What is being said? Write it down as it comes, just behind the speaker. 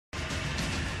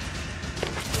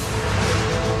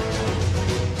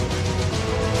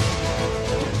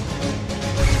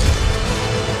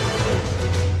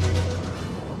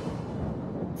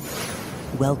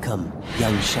Welcome,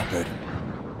 young shepherd.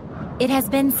 It has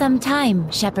been some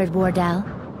time, Shepherd Wardell.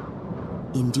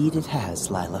 Indeed it has,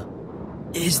 Lila.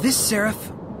 Is this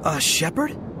Seraph a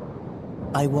shepherd?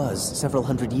 I was several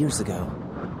hundred years ago.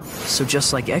 So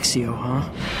just like Exio, huh?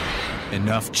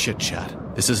 Enough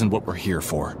chit-chat. This isn't what we're here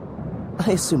for.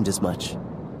 I assumed as much.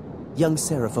 Young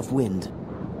Seraph of Wind.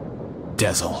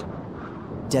 Dezel.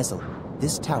 Dezel,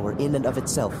 this tower in and of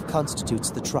itself constitutes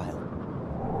the trial.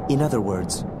 In other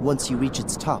words, once you reach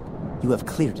its top, you have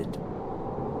cleared it.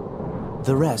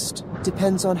 The rest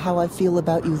depends on how I feel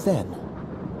about you then.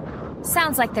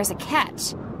 Sounds like there's a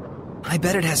catch. I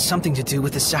bet it has something to do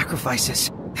with the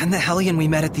sacrifices, and the Hellion we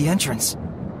met at the entrance.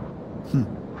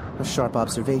 A sharp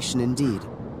observation indeed.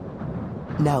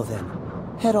 Now then,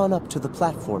 head on up to the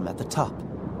platform at the top.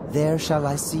 There shall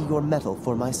I see your mettle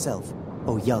for myself,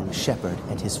 O young shepherd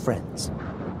and his friends.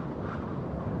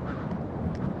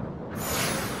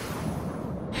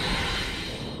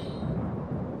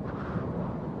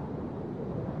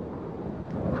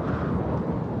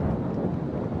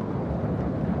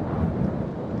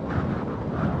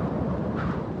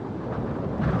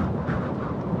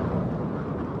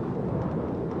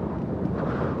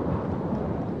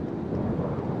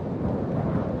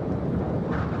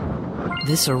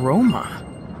 This aroma.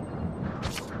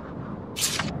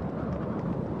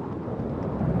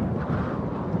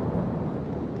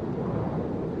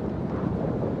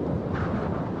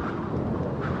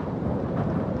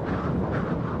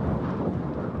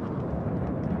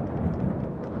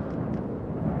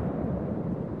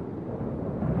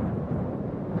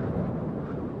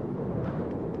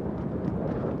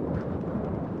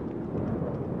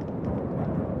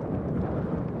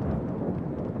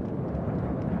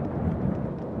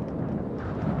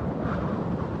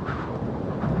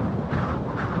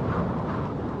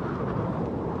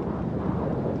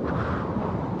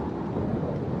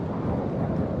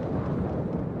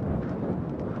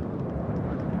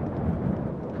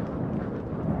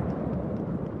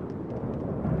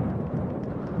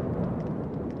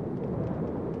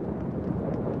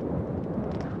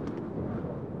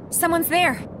 Someone's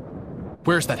there.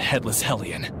 Where's that headless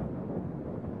Hellion?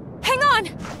 Hang on!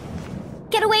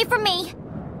 Get away from me!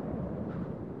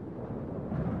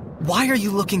 Why are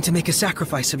you looking to make a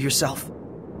sacrifice of yourself?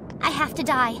 I have to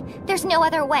die. There's no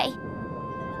other way.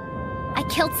 I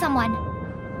killed someone.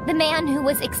 The man who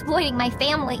was exploiting my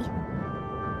family.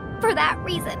 For that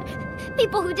reason,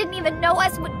 people who didn't even know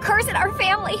us would curse at our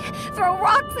family, throw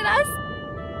rocks at us.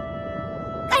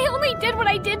 I only did what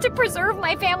I did to preserve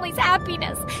my family's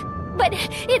happiness, but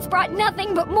it's brought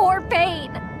nothing but more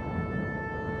pain.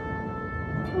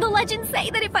 The legends say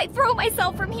that if I throw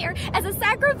myself from here as a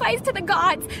sacrifice to the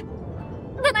gods,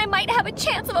 then I might have a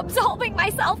chance of absolving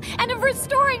myself and of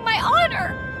restoring my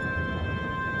honor.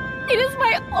 It is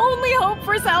my only hope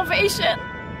for salvation.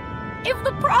 If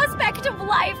the prospect of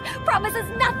life promises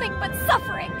nothing but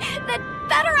suffering, then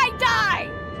better I die.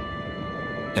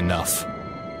 Enough.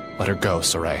 Let her go,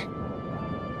 Saray.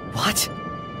 What?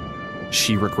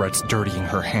 She regrets dirtying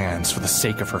her hands for the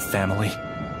sake of her family.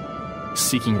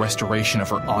 Seeking restoration of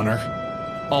her honor.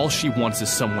 All she wants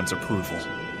is someone's approval.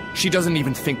 She doesn't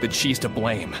even think that she's to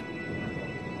blame.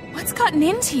 What's gotten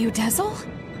into you, Dezel?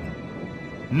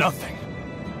 Nothing.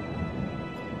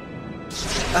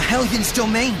 A Hellion's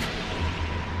domain!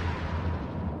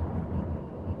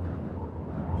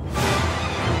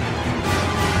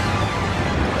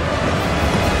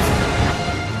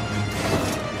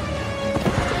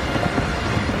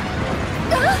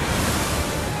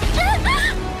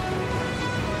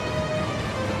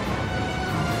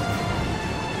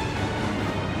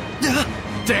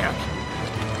 Damn!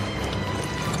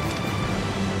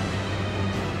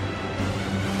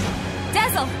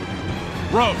 Dezel!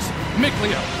 Rose!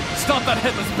 Mikleo! Stop that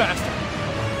headless bastard!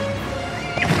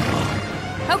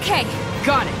 Okay,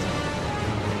 got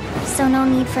it. So no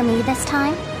need for me this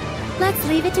time? Let's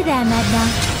leave it to them, Edna.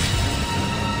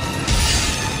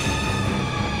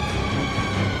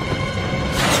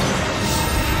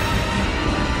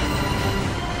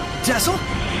 Dezel?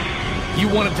 You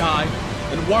want to die?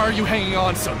 Then why are you hanging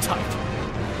on so tight?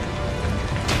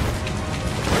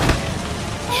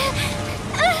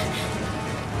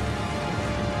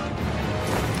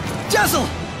 Dezel!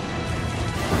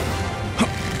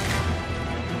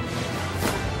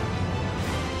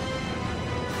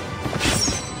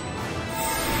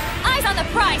 Eyes on the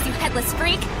prize, you headless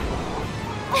freak!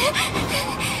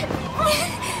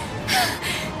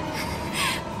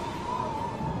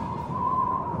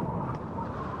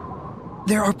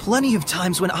 There are plenty of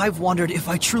times when I've wondered if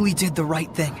I truly did the right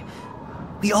thing.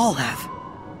 We all have.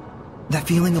 That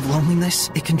feeling of loneliness,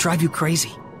 it can drive you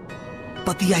crazy.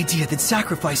 But the idea that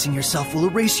sacrificing yourself will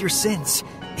erase your sins,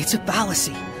 it's a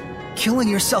fallacy. Killing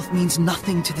yourself means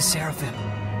nothing to the Seraphim.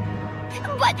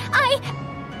 But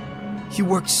You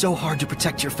worked so hard to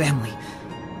protect your family.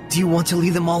 Do you want to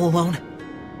leave them all alone?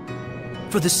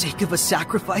 For the sake of a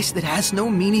sacrifice that has no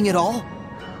meaning at all?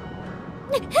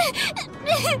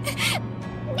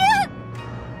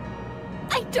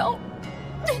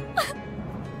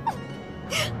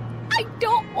 I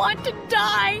don't want to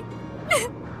die.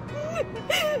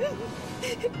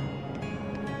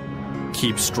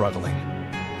 Keep struggling.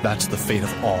 That's the fate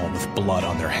of all with blood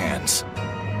on their hands.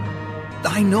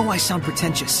 I know I sound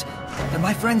pretentious, but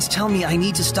my friends tell me I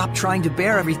need to stop trying to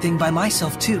bear everything by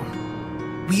myself too.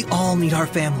 We all need our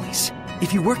families.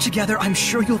 If you work together, I'm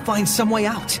sure you'll find some way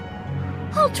out.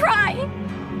 I'll try.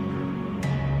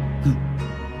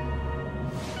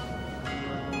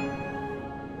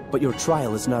 But your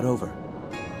trial is not over.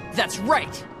 That's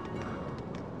right.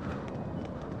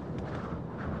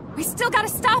 We still gotta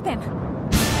stop him.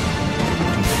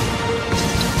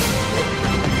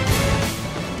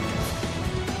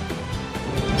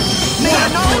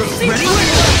 Ready?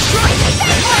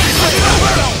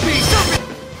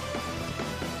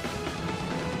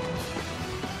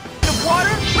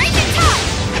 Water? Break it top!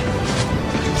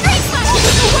 Break my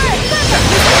away!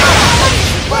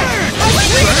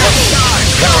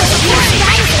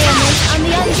 on the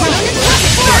undead.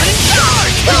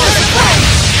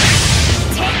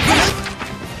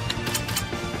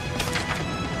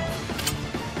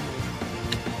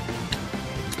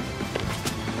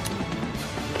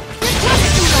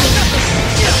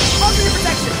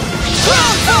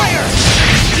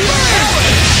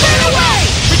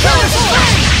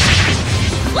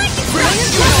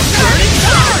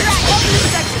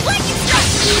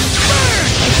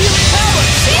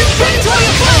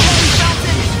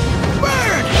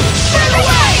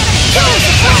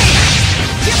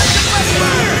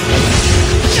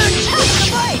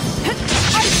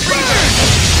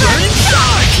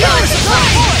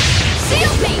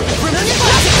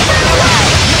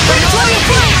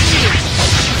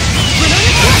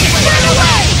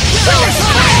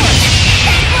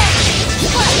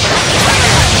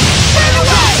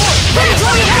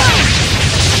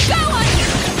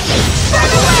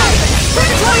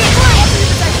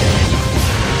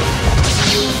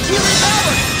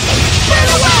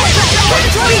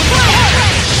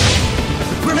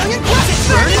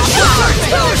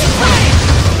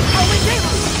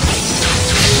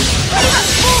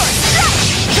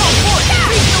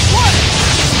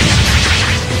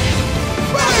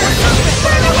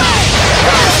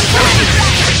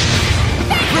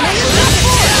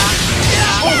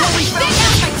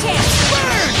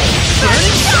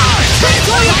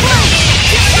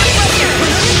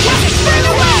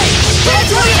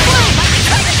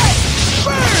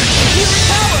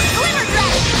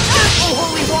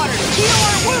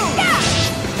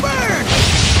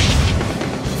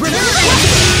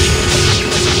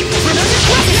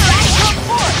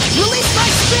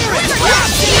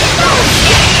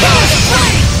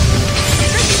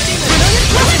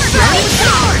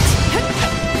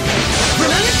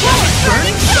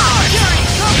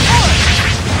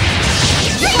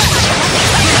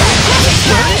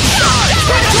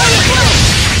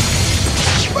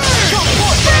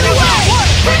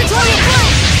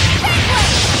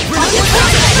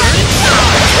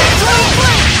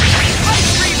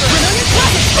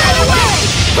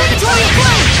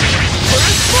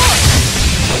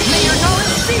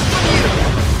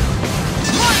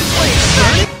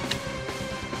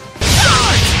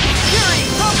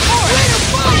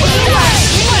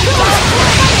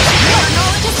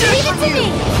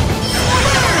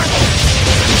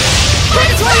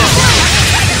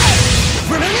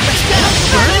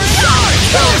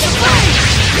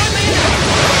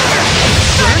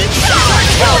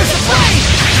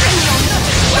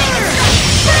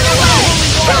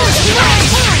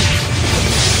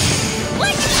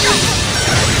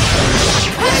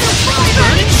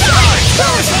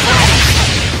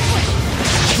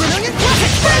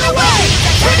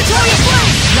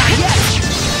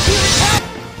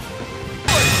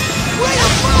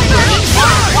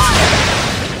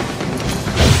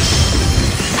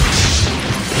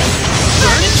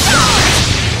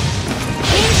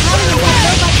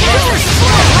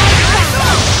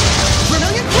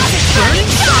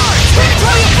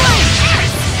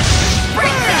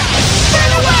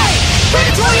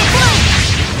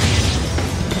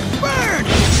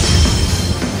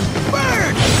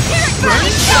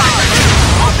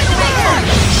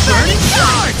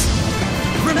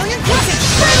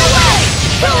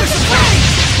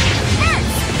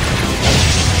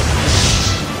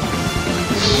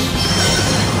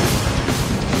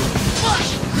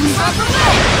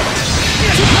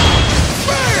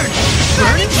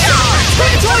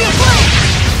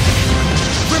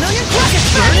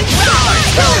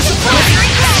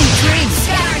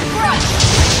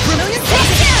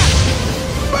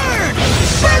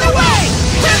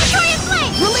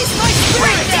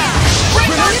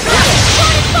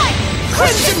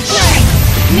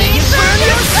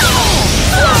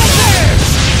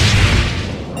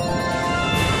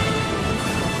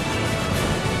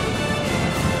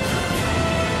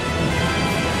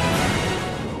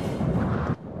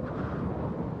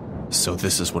 So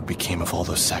this is what became of all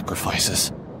those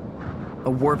sacrifices. A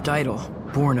warped idol,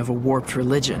 born of a warped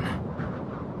religion.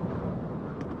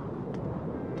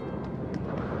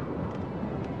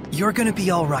 You're gonna be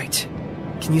all right.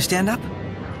 Can you stand up?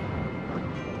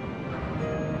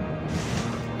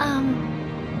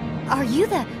 Are you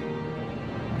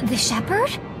the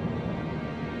shepherd?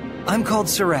 I'm called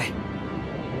Saray.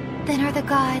 Then are the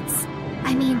gods...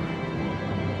 I mean...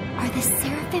 Are the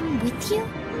seraphim with you?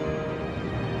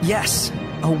 Yes,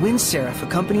 a wind seraph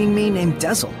accompanying me named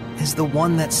Dezel is the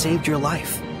one that saved your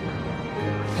life.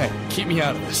 Hey, keep me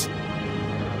out of this.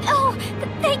 Oh,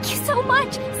 thank you so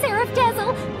much, Seraph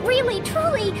Dezel. Really,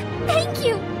 truly, thank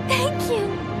you, thank you.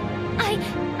 I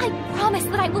promise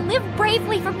that I will live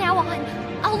bravely from now on.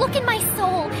 I'll look in my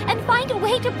soul and find a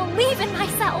way to believe in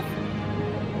myself.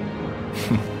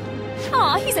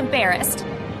 Aw, he's embarrassed.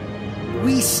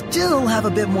 We still have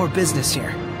a bit more business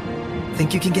here.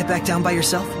 Think you can get back down by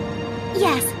yourself?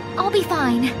 Yes, I'll be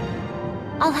fine.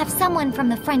 I'll have someone from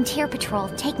the Frontier Patrol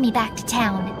take me back to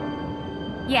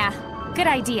town. Yeah, good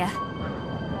idea.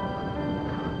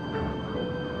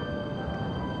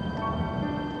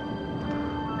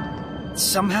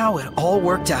 Somehow it all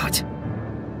worked out.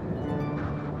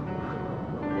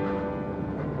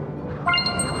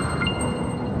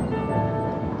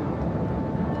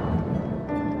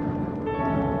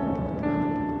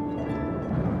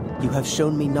 You have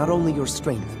shown me not only your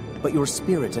strength, but your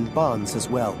spirit and bonds as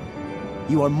well.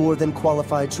 You are more than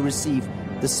qualified to receive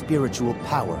the spiritual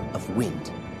power of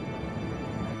wind.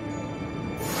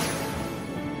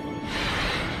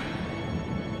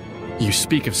 You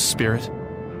speak of spirit?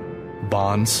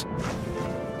 Bonds?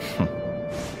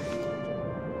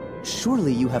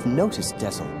 Surely you have noticed,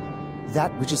 Dezel,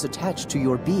 that which is attached to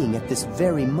your being at this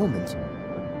very moment.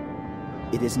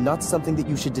 It is not something that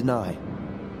you should deny.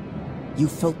 You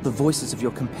felt the voices of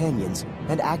your companions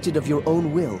and acted of your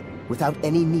own will without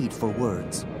any need for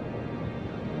words.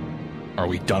 Are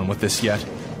we done with this yet?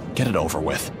 Get it over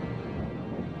with.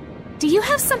 Do you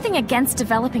have something against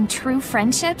developing true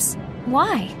friendships?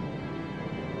 Why?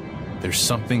 There's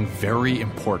something very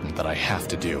important that I have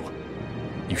to do.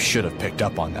 You should have picked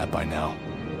up on that by now.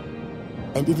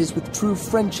 And it is with true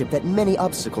friendship that many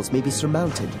obstacles may be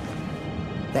surmounted.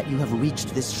 That you have reached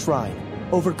this shrine,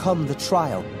 overcome the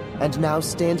trial, and now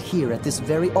stand here at this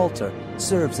very altar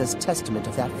serves as testament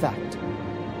of that fact.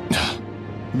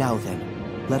 Now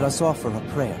then, let us offer a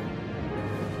prayer.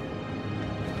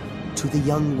 To the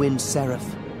young wind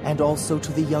seraph, and also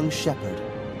to the young shepherd.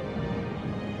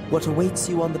 What awaits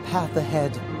you on the path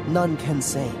ahead, none can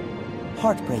say.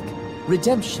 Heartbreak,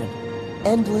 redemption,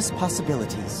 endless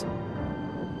possibilities.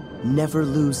 Never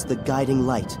lose the guiding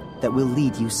light that will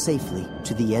lead you safely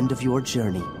to the end of your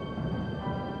journey.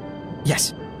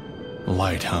 Yes.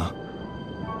 Light, huh?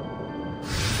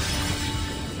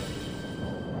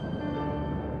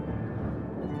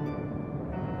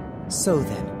 So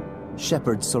then,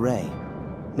 Shepherd Saray,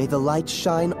 may the light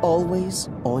shine always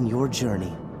on your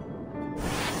journey.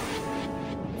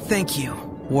 Thank you,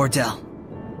 Wardell.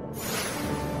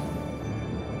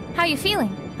 How you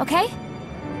feeling? Okay?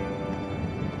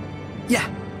 Yeah.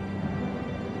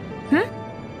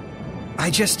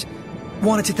 I just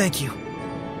wanted to thank you.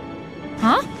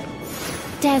 Huh?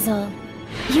 Dezel,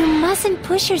 you mustn't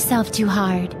push yourself too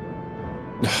hard.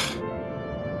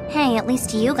 Hey, at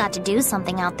least you got to do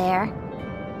something out there.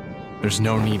 There's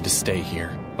no need to stay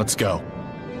here. Let's go.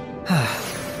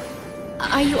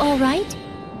 Are you alright?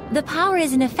 The power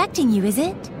isn't affecting you, is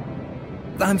it?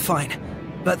 I'm fine,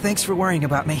 but thanks for worrying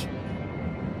about me.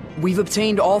 We've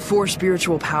obtained all 4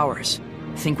 spiritual powers.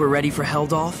 Think we're ready for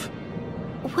Heldolf?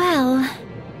 Well...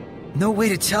 No way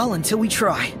to tell until we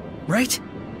try, right?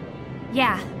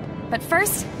 Yeah, but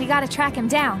first, we gotta track him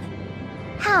down.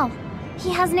 How? He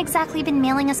hasn't exactly been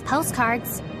mailing us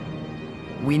postcards.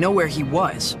 We know where he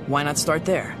was. Why not start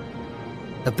there?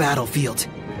 The battlefield.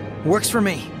 Works for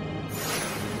me.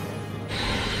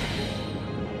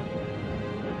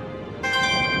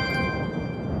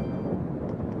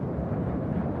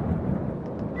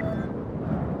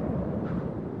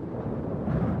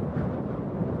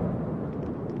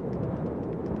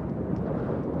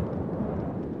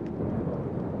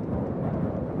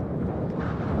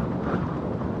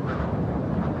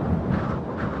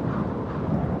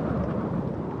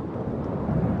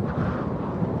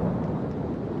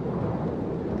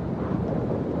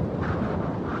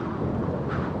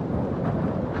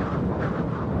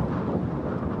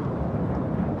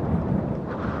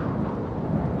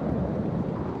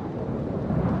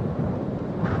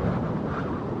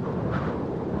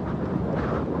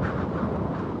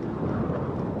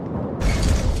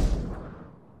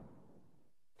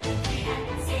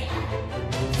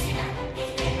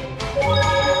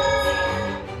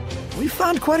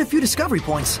 found quite a few discovery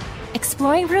points.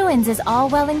 Exploring ruins is all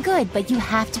well and good, but you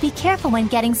have to be careful when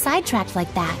getting sidetracked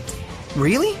like that.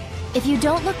 Really? If you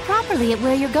don't look properly at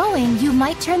where you're going, you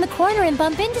might turn the corner and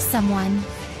bump into someone.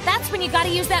 That's when you gotta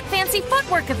use that fancy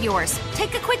footwork of yours.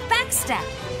 Take a quick back step.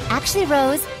 Actually,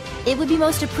 Rose, it would be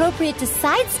most appropriate to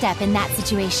sidestep in that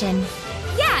situation.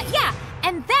 Yeah.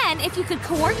 And then, if you could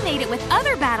coordinate it with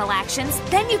other battle actions,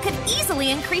 then you could easily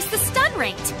increase the stun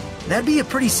rate. That'd be a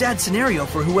pretty sad scenario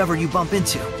for whoever you bump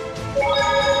into.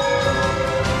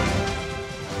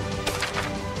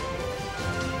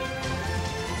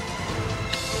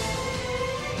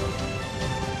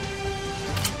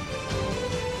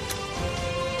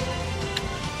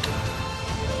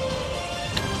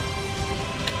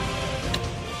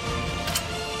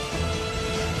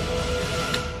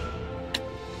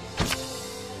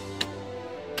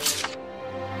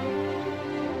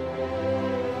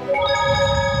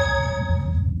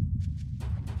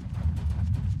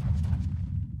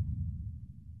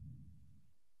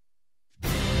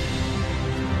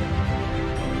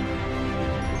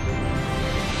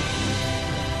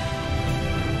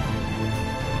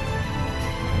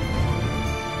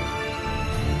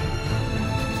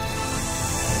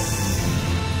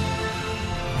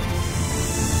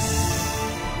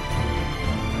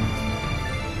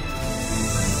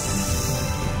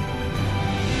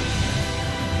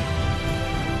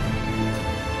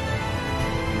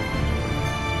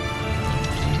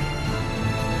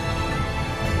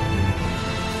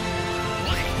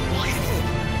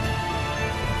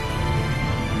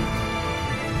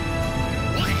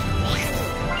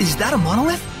 Is that a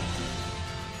monolith?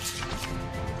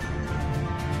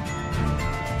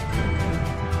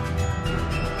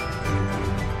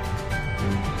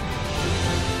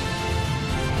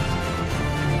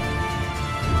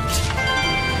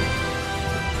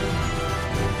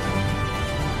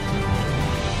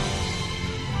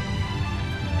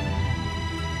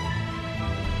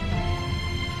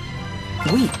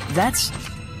 Wait, that's...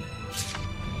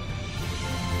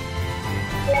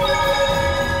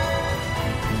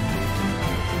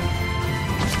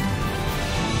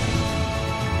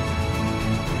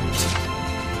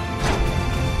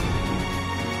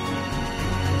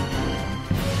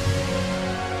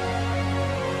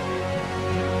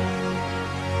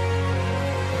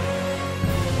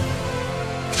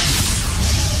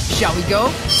 Shall we go?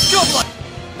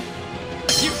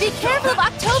 Be careful of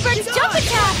October's jump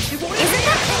attack! Isn't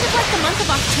that kind of like the month of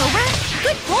October?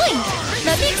 Good point!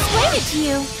 Let me explain it to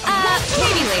you.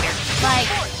 Maybe later. Like,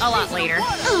 a lot later.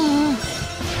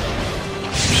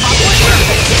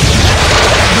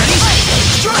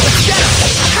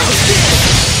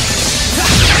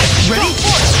 Ready?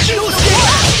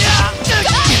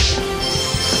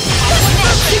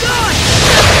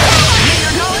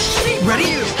 Ready?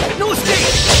 No escape!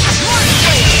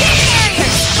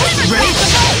 Ready?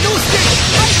 No escape!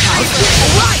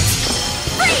 Alright!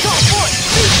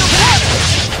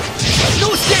 No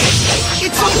escape!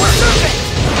 It's over!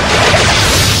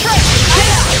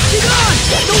 Get on!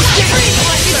 No escape!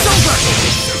 It's over!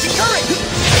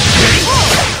 Ready?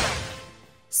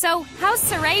 So, how's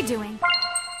Saray doing?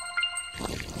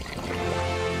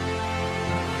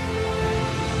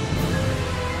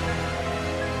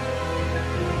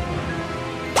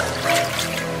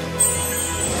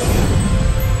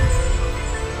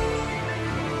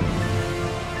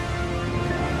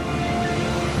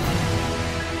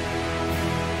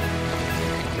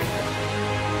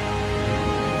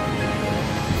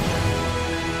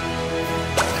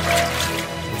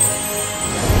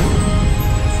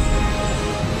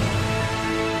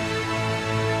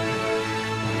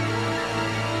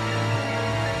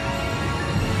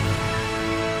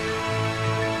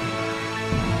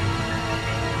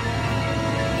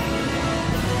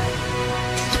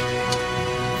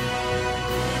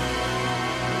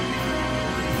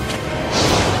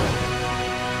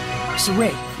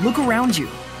 Saray, look around you.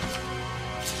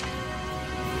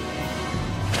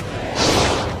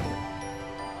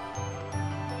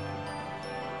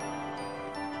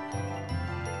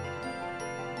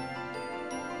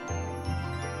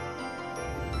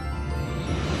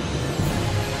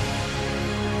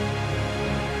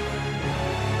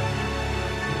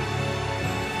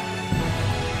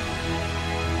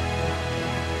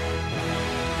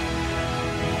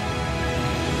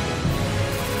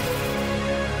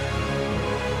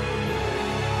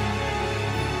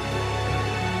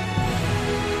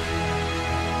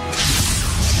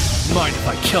 Mind if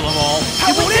I kill them all?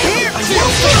 I won't here!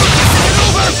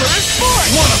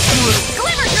 What a blue!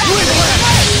 Glimmer Dragon!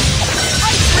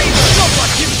 Ice cream!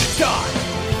 Someone give me die!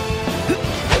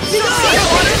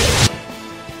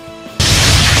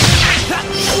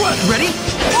 Ready?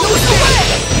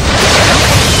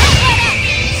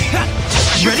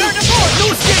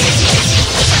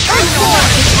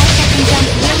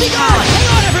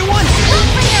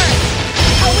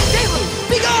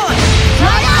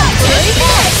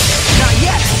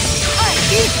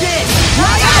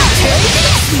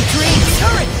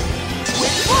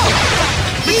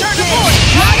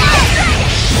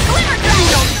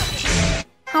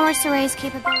 Desirie's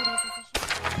capabilities as a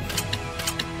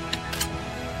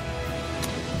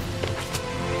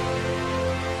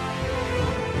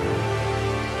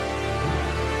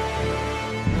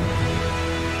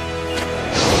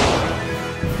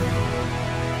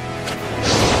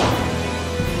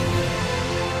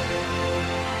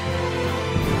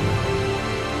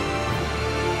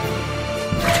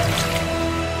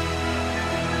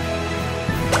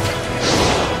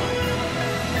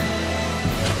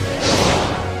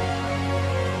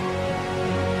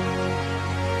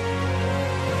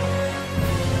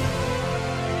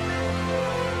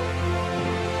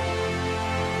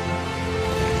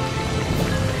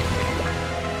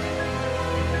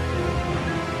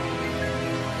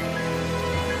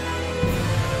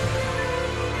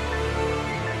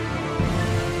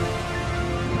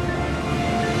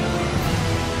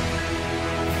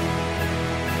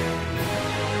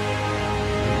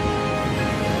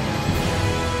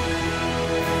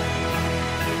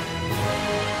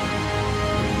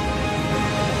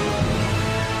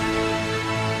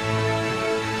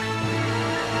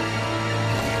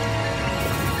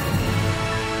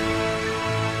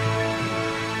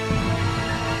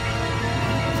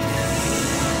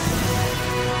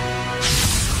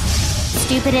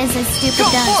stupid is as stupid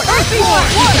does. Beat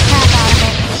the crap out of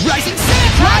it. Rising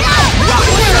sand! Dry out! Rock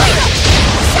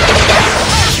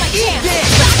Eat this!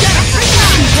 Let's get it!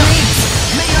 Dreams!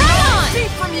 May your knowledge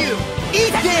feed from you!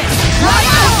 Eat this! Dry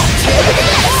out! Take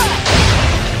this!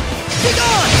 Be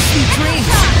gone! Sweet dreams!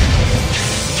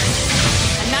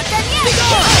 I'm not done yet! Be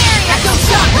gone! Echo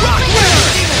shot! Rock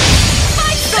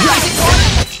Rising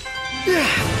sand!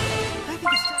 I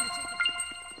think it's time to take it.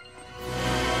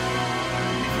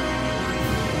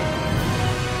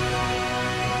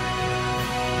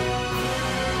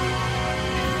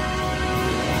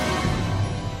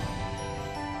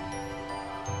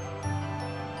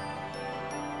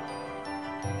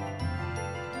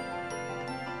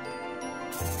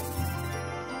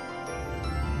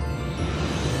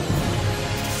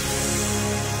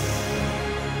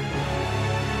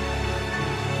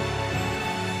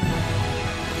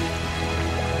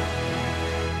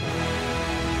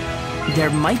 There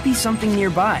might be something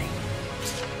nearby.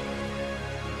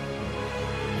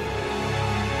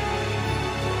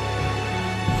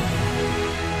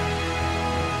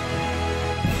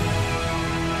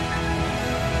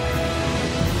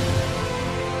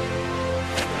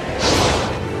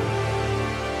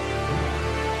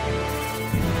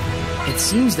 It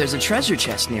seems there's a treasure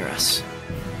chest near us.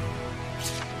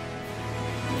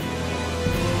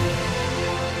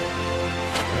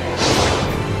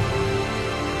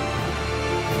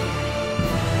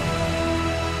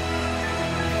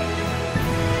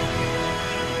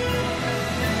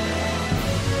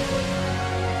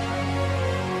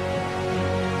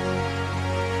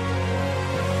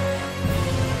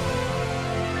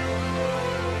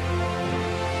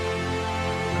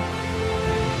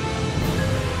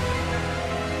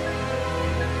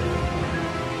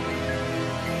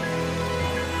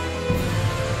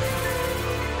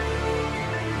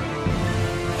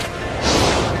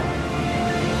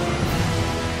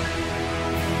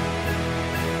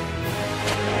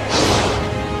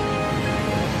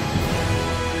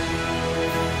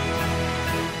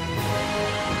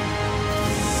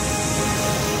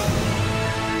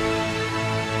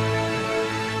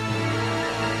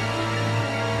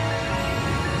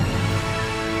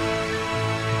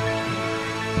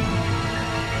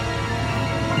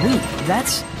 Wait,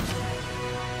 that's...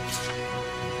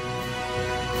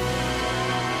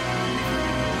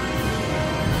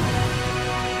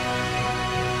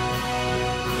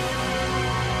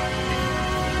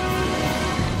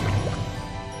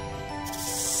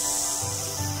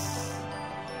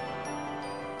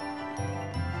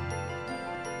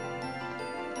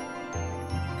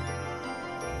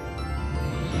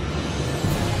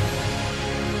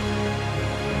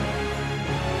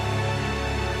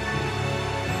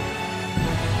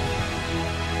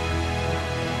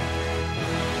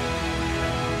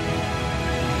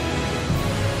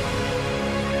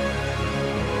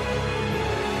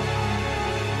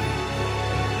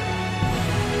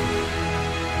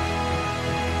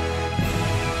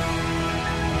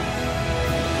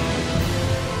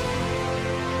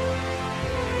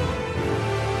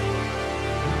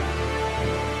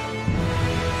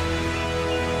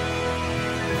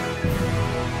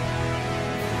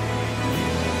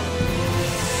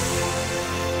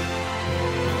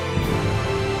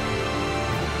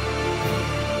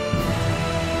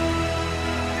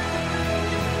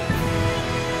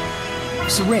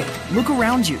 Saray, look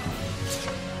around you.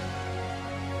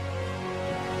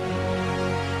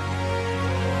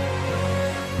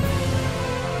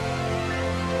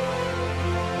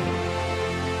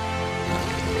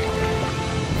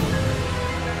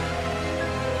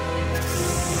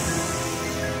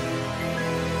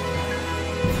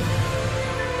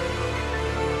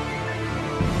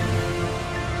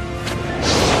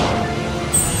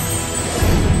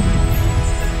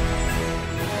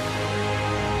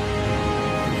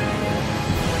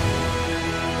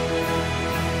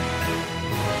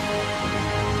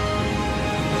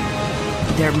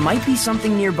 There might be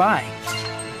something nearby.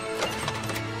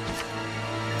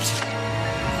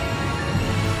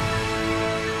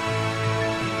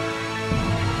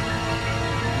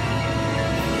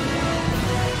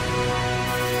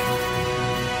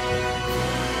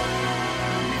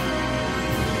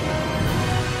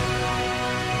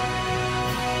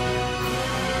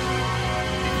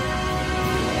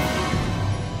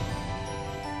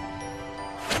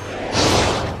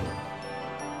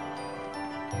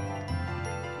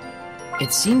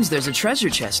 It seems there's a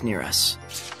treasure chest near us.